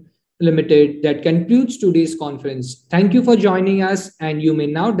Systems Limited, that concludes today's conference. Thank you for joining us, and you may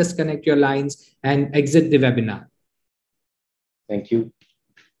now disconnect your lines and exit the webinar. Thank you.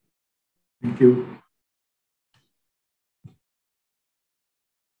 Thank you.